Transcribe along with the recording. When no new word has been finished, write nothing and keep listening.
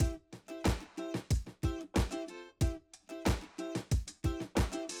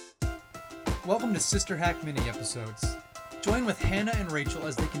Welcome to Sister Hack mini episodes. Join with Hannah and Rachel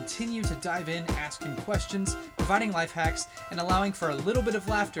as they continue to dive in, asking questions, providing life hacks, and allowing for a little bit of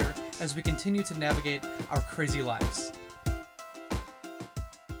laughter as we continue to navigate our crazy lives.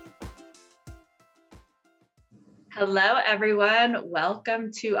 Hello, everyone.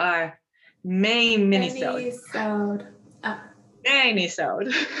 Welcome to our minisode.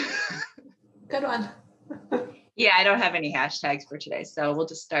 Minisode. Good one. Yeah, I don't have any hashtags for today, so we'll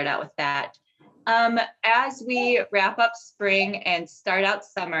just start out with that. As we wrap up spring and start out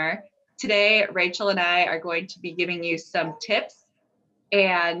summer, today Rachel and I are going to be giving you some tips.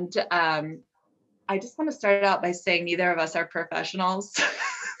 And I just want to start out by saying neither of us are professionals.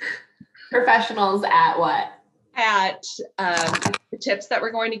 Professionals at what? At the tips that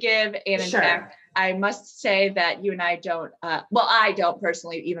we're going to give. And in fact, I must say that you and I don't, I don't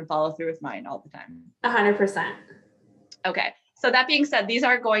personally even follow through with mine all the time. 100%. Okay. So that being said, these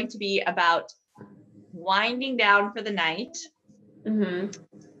are going to be about winding down for the night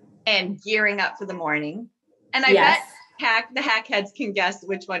and gearing up for the morning. And I bet the hackheads can guess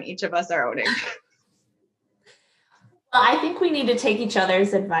which one each of us are owning. Well, I think we need to take each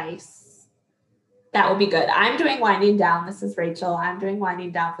other's advice. That would be good. I'm doing winding down. This is Rachel. I'm doing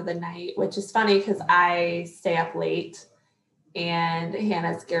winding down for the night, which is funny because I stay up late and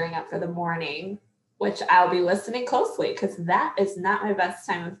Hannah's gearing up for the morning, which I'll be listening closely because that is not my best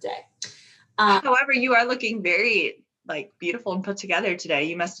time of day. However, you are looking very beautiful and put together today.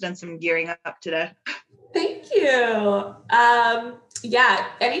 You must have done some gearing up today. Thank you. Yeah.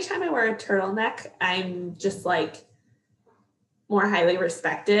 Anytime I wear a turtleneck, I'm just more highly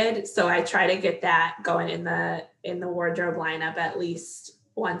respected. So I try to get that going in the wardrobe lineup at least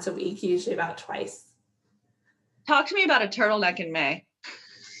once a week, usually about twice. Talk to me about a turtleneck in May.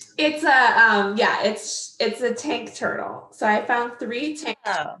 It's a tank turtle. So I found 3 tank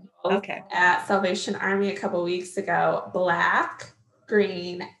turtles at Salvation Army a couple weeks ago, black,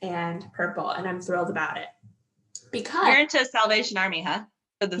 green, and purple. And I'm thrilled about it. Because you're into Salvation Army, huh?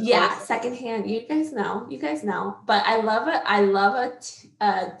 Secondhand. You guys know. But I love it. I love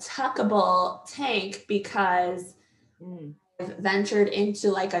a tuckable tank because I've ventured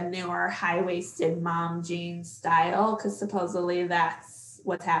into a newer high-waisted mom jeans style because supposedly that's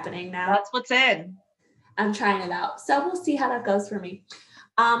what's happening now. That's what's in. I'm trying it out. So we'll see how that goes for me.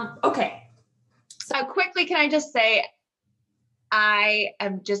 Okay. So quickly, can I just say I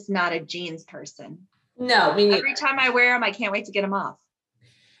am just not a jeans person. No, me neither. Every time I wear them, I can't wait to get them off.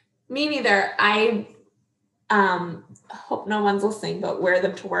 Me neither. I hope no one's listening, but wear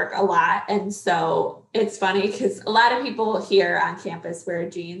them to work a lot. And so it's funny because a lot of people here on campus wear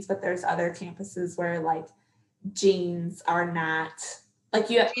jeans, but there's other campuses where jeans are not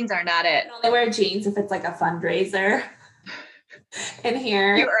jeans are not it. You only wear jeans if it's a fundraiser. And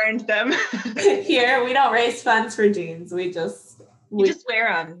here you earned them. Here we don't raise funds for jeans. We just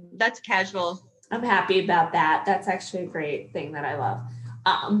wear them. That's casual. I'm happy about that. That's actually a great thing that I love.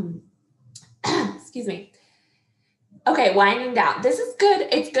 Excuse me. Okay, winding down. This is good.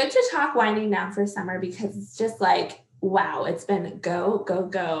 It's good to talk winding down for summer because it's just wow, it's been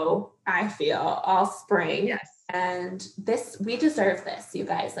go, I feel, all spring. Yes. And we deserve this, you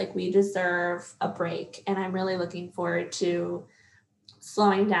guys. We deserve a break. And I'm really looking forward to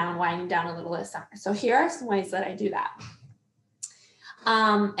slowing down, winding down a little this summer. So here are some ways that I do that.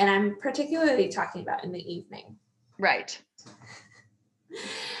 And I'm particularly talking about in the evening. Right.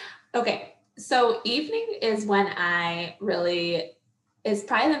 Okay. So evening is when is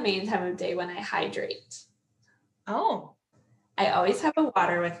probably the main time of day when I hydrate. Oh. I always have a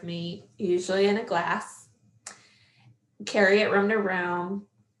water with me, usually in a glass. Carry it room to room.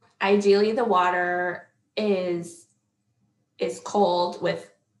 Ideally, the water is cold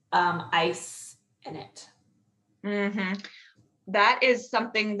with ice in it. Mm-hmm. That is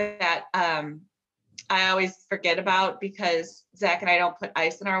something that I always forget about because Zach and I don't put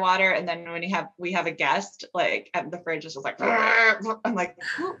ice in our water. And then when we have a guest, the fridge is just I'm like,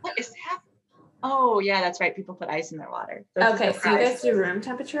 what is happening? Oh yeah, that's right. People put ice in their water. Okay, so you guys do room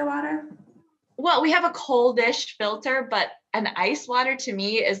temperature water? Well, we have a coldish filter, but an ice water to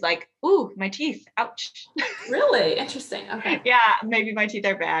me is ooh, my teeth, ouch. Really? Interesting. Okay. Yeah, maybe my teeth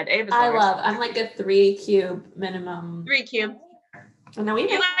are bad. I'm a 3 cube minimum. 3 cube. And then we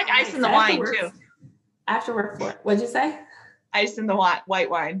like ice in the wine too. After work for it. What'd you say? Ice in the white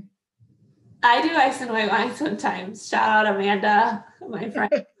wine. I do ice in white wine sometimes. Shout out Amanda, my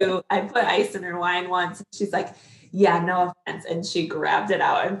friend, who I put ice in her wine once. She's like, yeah, no offense. And she grabbed it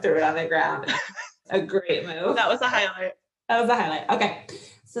out and threw it on the ground. A great move. That was a highlight. Okay.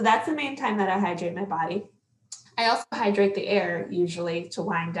 So that's the main time that I hydrate my body. I also hydrate the air usually to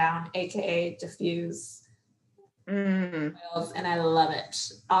wind down, aka diffuse oils, and I love it.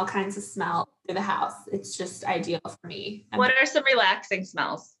 All kinds of smell through the house. It's just ideal for me. What are some relaxing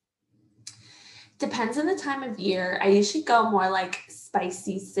smells? Depends on the time of year. I usually go more like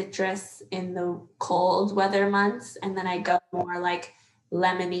spicy citrus in the cold weather months, and then I go more like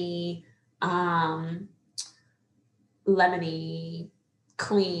lemony,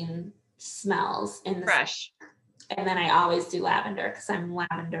 clean smells in the fresh. And then I always do lavender because I'm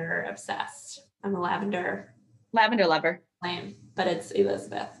lavender obsessed. I'm a lavender lover. Flame, but it's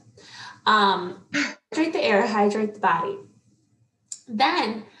Elizabeth. Hydrate the air, hydrate the body.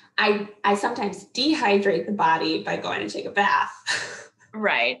 Then I sometimes dehydrate the body by going to take a bath.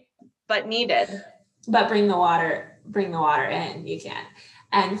 Right. But needed. But bring the water in, you can.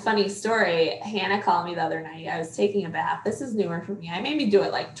 And funny story, Hannah called me the other night. I was taking a bath. This is newer for me. I maybe do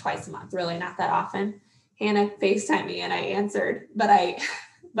it like twice a month, really not that often. Hannah FaceTimed me and I answered, but I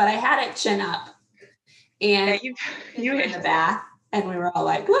had it chin up. And you were in the bath, and we were all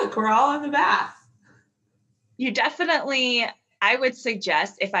like, look, we're all in the bath. You definitely, I would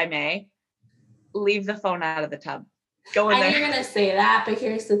suggest, if I may, leave the phone out of the tub. Go in there. I knew you were going to say that, but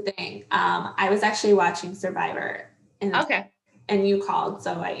here's the thing. I was actually watching Survivor. And you called,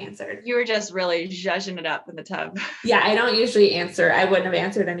 so I answered. You were just really zhuzhing it up in the tub. Yeah, I don't usually answer. I wouldn't have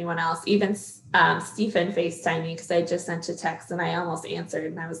answered anyone else. Even Stephen FaceTimed me because I just sent a text and I almost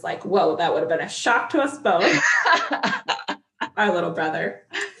answered. And I was like, whoa, that would have been a shock to us both. Our little brother.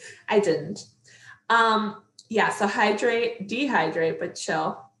 I didn't. Yeah, so hydrate, dehydrate, but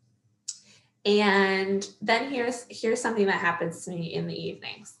chill. And then here's something that happens to me in the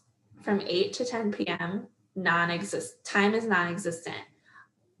evenings. From 8 to 10 p.m., time is non-existent.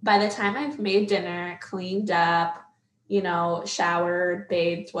 By the time I've made dinner, cleaned up, showered,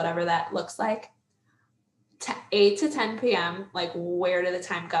 bathed, whatever that looks like, 8 to 10 p.m., like where did the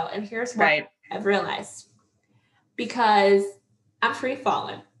time go? And here's what I've realized. Because I'm free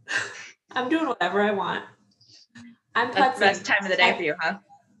falling. I'm doing whatever I want. I'm putzing. That's the best time of the day for you, huh?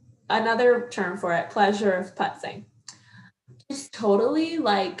 Another term for it, pleasure of putzing. Just totally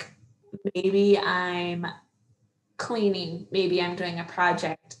like, maybe I'm cleaning, maybe I'm doing a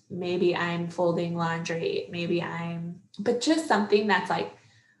project, maybe I'm folding laundry, but just something that's like,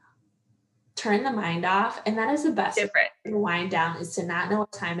 turn the mind off. And that is the best way to wind down, is to not know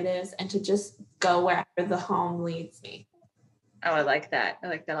what time it is and to just go wherever the home leads me. Oh, I like that. I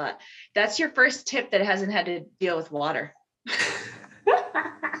like that a lot. That's your first tip that hasn't had to deal with water.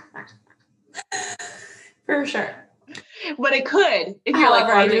 For sure. But it could. If you're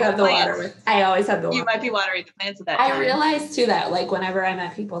However, I do have the water. I always have the water. You might be watering the plants at that time. I realized too that like whenever I'm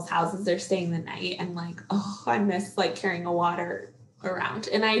at people's houses, they're staying the night, and like, oh, I miss like carrying a water around.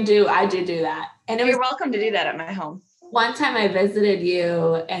 And I do that. And you're welcome to do that at my home. One time I visited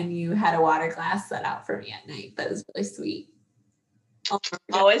you and you had a water glass set out for me at night. That was really sweet.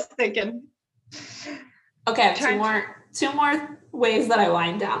 Always thinking. Okay, I have two more ways that I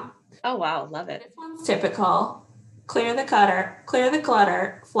wind down. Oh wow, love it. This one's typical. Clear the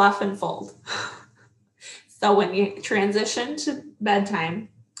clutter, fluff and fold. So when you transition to bedtime,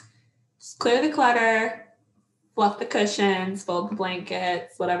 just clear the clutter, fluff the cushions, fold the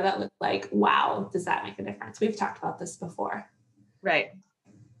blankets, whatever that looks like. Wow, does that make a difference? We've talked about this before. Right.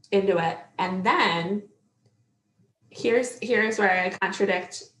 Into it. And then here's where I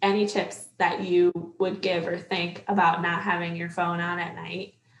contradict any tips that you would give or think about not having your phone on at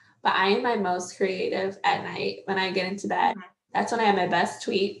night. But I am my most creative at night when I get into bed. That's when I have my best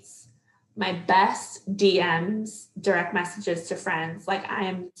tweets, my best DMs, direct messages to friends. Like, I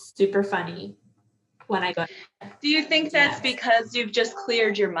am super funny when I go to bed. Do you think that's because you've just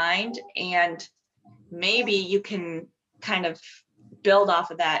cleared your mind, and maybe you can kind of build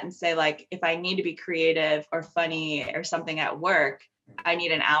off of that and say, like, if I need to be creative or funny or something at work, I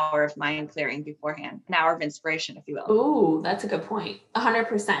need an hour of mind clearing beforehand, an hour of inspiration, if you will. Ooh, that's a good point.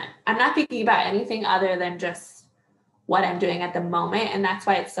 100%. I'm not thinking about anything other than just what I'm doing at the moment. And that's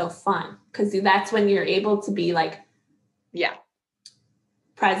why it's so fun, because that's when you're able to be like,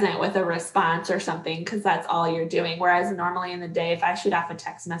 present with a response or something, because that's all you're doing. Whereas normally in the day, if I shoot off a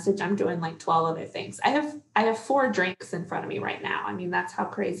text message, I'm doing like 12 other things. I have 4 drinks in front of me right now. I mean, that's how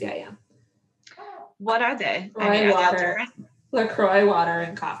crazy I am. What are they? LaCroix water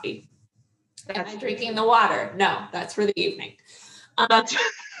and coffee. Am I drinking the water? No, that's for the evening.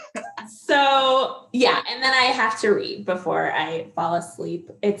 So yeah, and then I have to read before I fall asleep.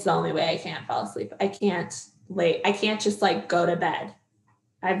 It's the only way I can't fall asleep. I can't just like go to bed.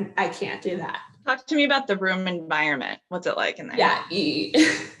 I can't do that. Talk to me about the room environment. What's it like in there? Yeah,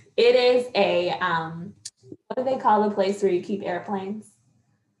 it is a What do they call the place where you keep airplanes?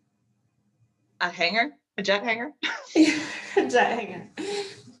 A hangar? A jet hangar? Jet hangar.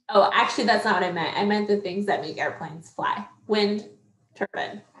 Oh, actually, that's not what I meant. I meant the things that make airplanes fly. Wind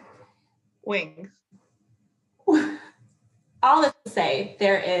turbine. Wings. All this to say,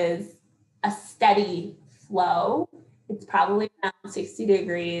 there is a steady flow. It's probably around 60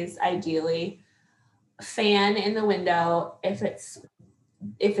 degrees, ideally. Fan in the window, if it's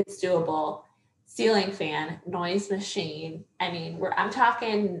doable. Ceiling fan, noise machine. I mean, I'm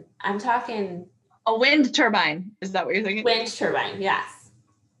talking A wind turbine. Is that what you're thinking? wind turbine. Yes,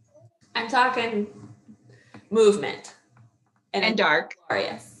 I'm talking movement And dark.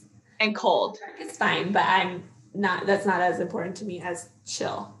 Glorious. And cold. It's fine, but that's not as important to me as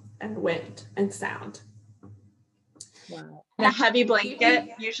chill and wind and sound. Wow. And a heavy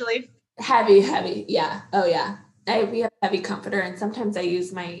blanket, usually. Heavy. Yeah. Oh, yeah. We have a heavy comforter, and sometimes I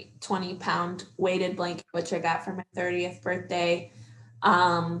use my 20-pound weighted blanket, which I got for my 30th birthday.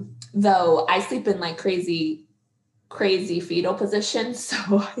 Though I sleep in like crazy fetal position,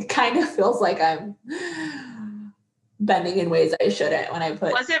 so it kind of feels like I'm bending in ways I shouldn't when I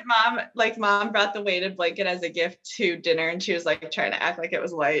put. Was it mom brought the weighted blanket as a gift to dinner, and she was like trying to act like it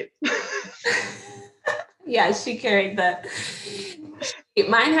was light? Yeah, she carried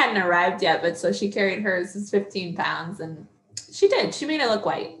mine hadn't arrived yet, but so she carried hers. It's 15 pounds, and she made it look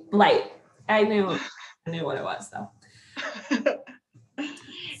light. I knew what it was though.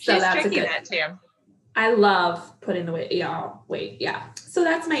 So She's that's tricky, that Tam. I love putting the weight. Yeah. So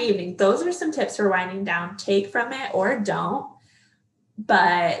that's my evening. Those are some tips for winding down. Take from it or don't.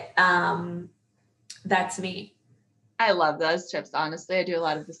 But that's me. I love those tips. Honestly, I do a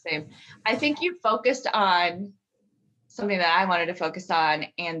lot of the same. I think you focused on something that I wanted to focus on,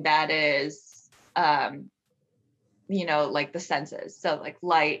 and that is, like the senses. So like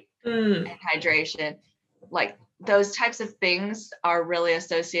light and hydration, like those types of things are really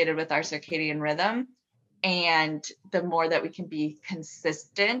associated with our circadian rhythm. And the more that we can be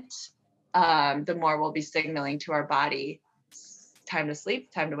consistent, the more we'll be signaling to our body, time to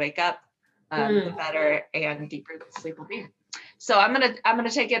sleep, time to wake up, the better and deeper the sleep will be. So I'm gonna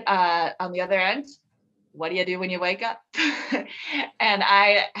take it on the other end. What do you do when you wake up? And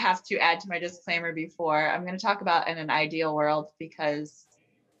I have to add to my disclaimer before I'm going to talk about in an ideal world, because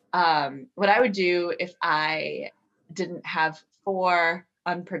what I would do if I didn't have 4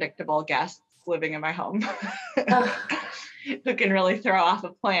 unpredictable guests living in my home who can really throw off a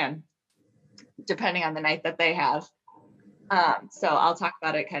plan depending on the night that they have. So I'll talk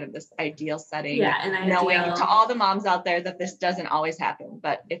about it kind of this ideal setting. Yeah, and knowing to all the moms out there that this doesn't always happen,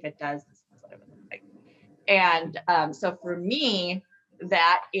 but if it does, this is what it would look like. And so for me,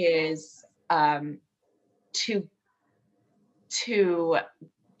 that is to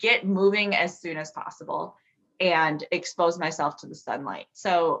get moving as soon as possible and expose myself to the sunlight.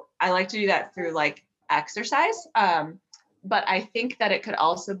 So I like to do that through like exercise. But I think that it could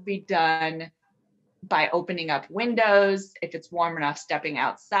also be done by opening up windows, if it's warm enough, stepping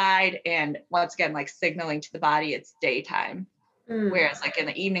outside, and once again, like signaling to the body it's daytime. Whereas like in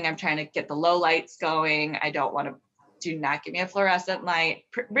the evening, I'm trying to get the low lights going. I don't want to, do not give me a fluorescent light,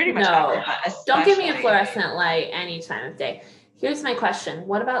 pretty much ever, but don't give me a fluorescent light any time of day. Here's my question.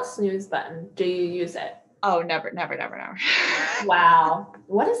 What about snooze button? Do you use it? Oh, never. Wow.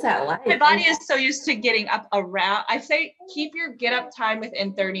 What is that like? My body is so used to getting up around. I say keep your get up time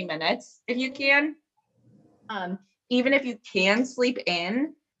within 30 minutes if you can. Even if you can sleep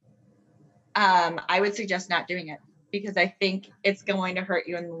in, I would suggest not doing it, because I think it's going to hurt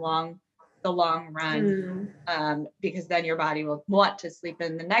you in the long run. Because then your body will want to sleep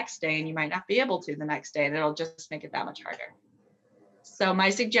in the next day, and you might not be able to the next day, and it'll just make it that much harder. So my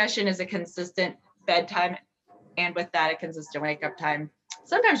suggestion is a consistent bedtime, and with that, a consistent wake up time.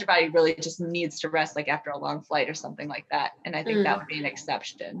 Sometimes your body really just needs to rest, like after a long flight or something like that. And I think that would be an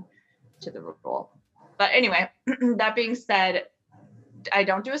exception to the rule. But anyway, that being said, I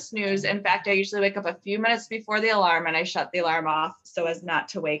don't do a snooze. In fact, I usually wake up a few minutes before the alarm, and I shut the alarm off so as not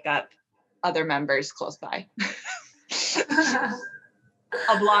to wake up other members close by.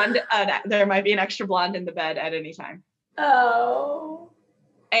 A blonde, there might be an extra blonde in the bed at any time. Oh.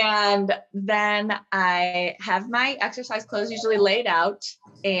 And then I have my exercise clothes usually laid out,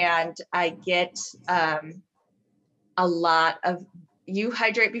 and I get a lot of, you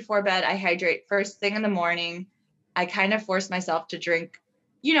hydrate before bed. I hydrate first thing in the morning. I kind of force myself to drink,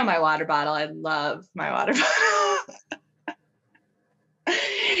 my water bottle. I love my water bottle.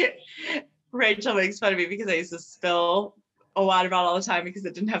 Rachel makes fun of me because I used to spill a water bottle all the time because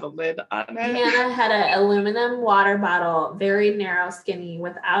it didn't have a lid on it. Hannah had an aluminum water bottle, very narrow, skinny,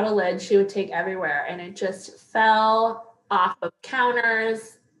 without a lid. She would take everywhere, and it just fell off of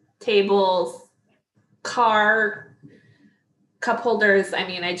counters, tables, car, cup holders. I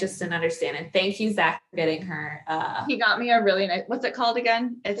mean, I just didn't understand it. Thank you, Zach, for getting her. He got me a really nice, what's it called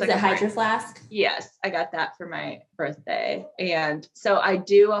again? It's Is it Hydro Flask? Yes, I got that for my birthday. And so I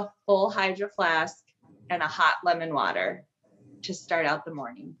do a full Hydro Flask and a hot lemon water to start out the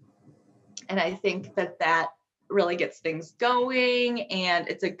morning. And I think that really gets things going, and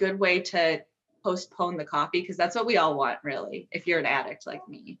it's a good way to postpone the coffee, because that's what we all want, really. If you're an addict like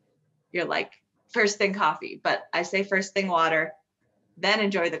me, you're like, first thing coffee, but I say first thing water, then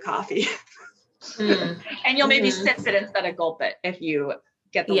enjoy the coffee. And you'll maybe sip it instead of gulp it if you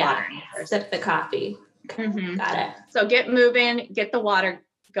get the water in first. Sip the coffee. Got it. So get moving, get the water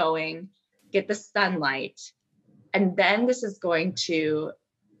going, get the sunlight, and then this is going to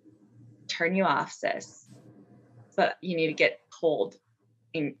turn you off, sis. So you need to get cold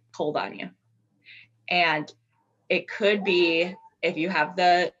on you. And it could be, if you have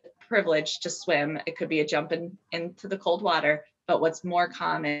the privilege to swim, it could be a jump into the cold water. But what's more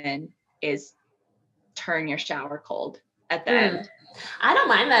common is turn your shower cold at the end. I don't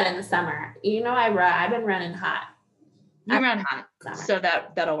mind that in the summer. You know, I've been running hot. You run hot, so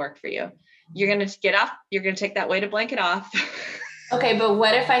that'll work for you. You're gonna get up. You're gonna take that weighted blanket off. Okay, but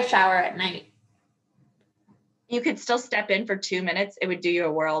what if I shower at night? You could still step in for 2 minutes. It would do you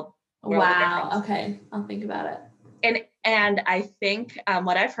a world of Wow. difference. Okay, I'll think about it. And I think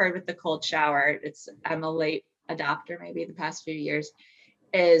what I've heard with the cold shower, I'm a late adopter, maybe the past few years,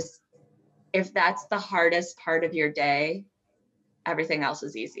 is if that's the hardest part of your day, everything else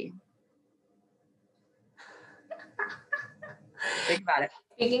is easy. Think about it.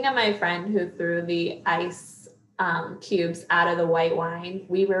 Speaking of my friend who threw the ice cubes out of the white wine,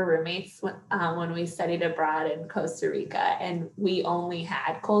 we were roommates when we studied abroad in Costa Rica, and we only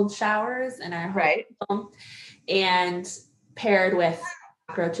had cold showers in our home, and paired with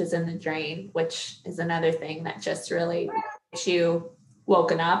cockroaches in the drain, which is another thing that just really gets you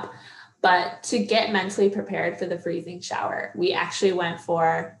woken up. But to get mentally prepared for the freezing shower, we actually went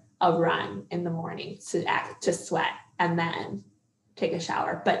for a run in the morning to sweat and then take a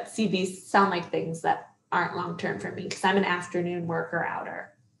shower. But see, these sound like things that aren't long-term for me, because I'm an afternoon worker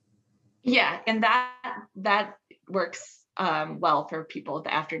outer. Yeah, and that works well for people,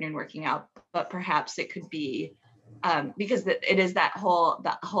 the afternoon working out, but perhaps it could be because it is that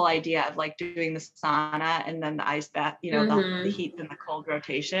whole idea of like doing the sauna and then the ice bath, the heat and the cold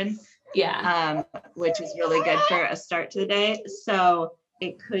rotation. Yeah. Which is really good for a start to the day. So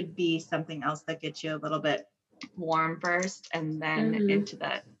it could be something else that gets you a little bit warm first and then into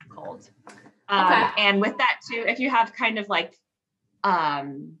the cold. And with that too, if you have kind of like,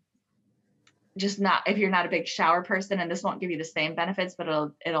 if you're not a big shower person, and this won't give you the same benefits, but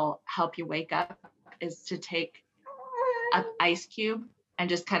it'll help you wake up, is to take an ice cube and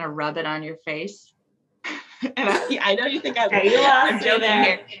just kind of rub it on your face. And I know you think I'm joking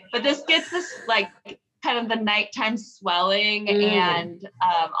here, but this gets this like kind of the nighttime swelling and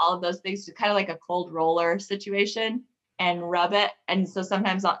all of those things, to kind of like a cold roller situation, and rub it. And so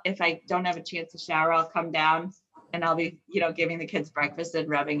sometimes if I don't have a chance to shower, I'll come down and I'll be, giving the kids breakfast and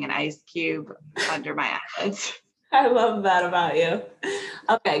rubbing an ice cube under my eyelids. I love that about you.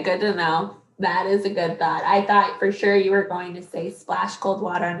 Okay, good to know. That is a good thought. I thought for sure you were going to say splash cold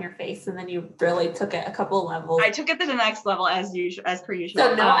water on your face, and then you really took it a couple levels. I took it to the next level as per usual.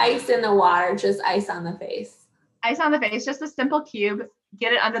 So no ice in the water, just ice on the face. Ice on the face, just a simple cube.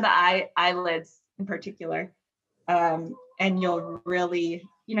 Get it under the eyelids in particular, and you'll really,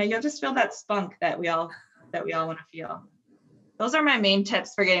 you'll just feel that spunk that we all want to feel. Those are my main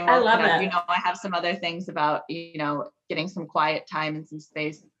tips for getting woken up. I have some other things about getting some quiet time and some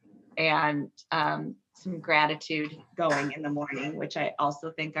space, and some gratitude going in the morning, which I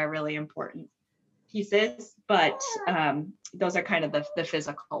also think are really important pieces, but those are kind of the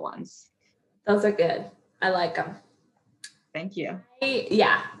physical ones. Those are good. I like them. Thank you.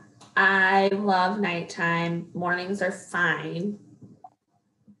 I love nighttime. Mornings are fine,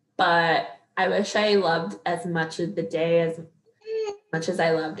 but I wish I loved as much of the day as much as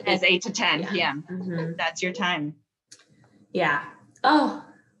I loved as 8 to 10 p.m. That's your time. Yeah. Oh,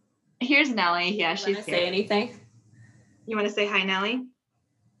 here's Nellie. Yeah, she's here. Say anything? You want to say hi, Nellie?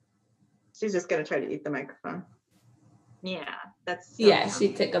 She's just gonna try to eat the microphone. Yeah, that's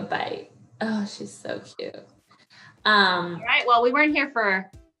she took a bite. Oh, she's so cute. All right. Well, we weren't here for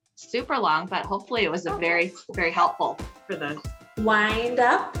super long, but hopefully it was a very, very helpful for the wind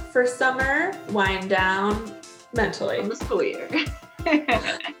up for summer, wind down Mentally. of the school year.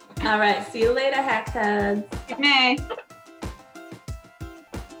 All right. See you later, Hackheads. Good night.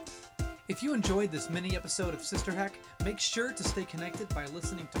 If you enjoyed this mini episode of Sister Hack, make sure to stay connected by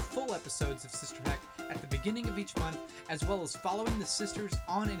listening to full episodes of Sister Hack at the beginning of each month, as well as following the sisters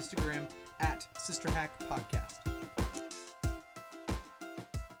on Instagram at Sister Hack Podcast.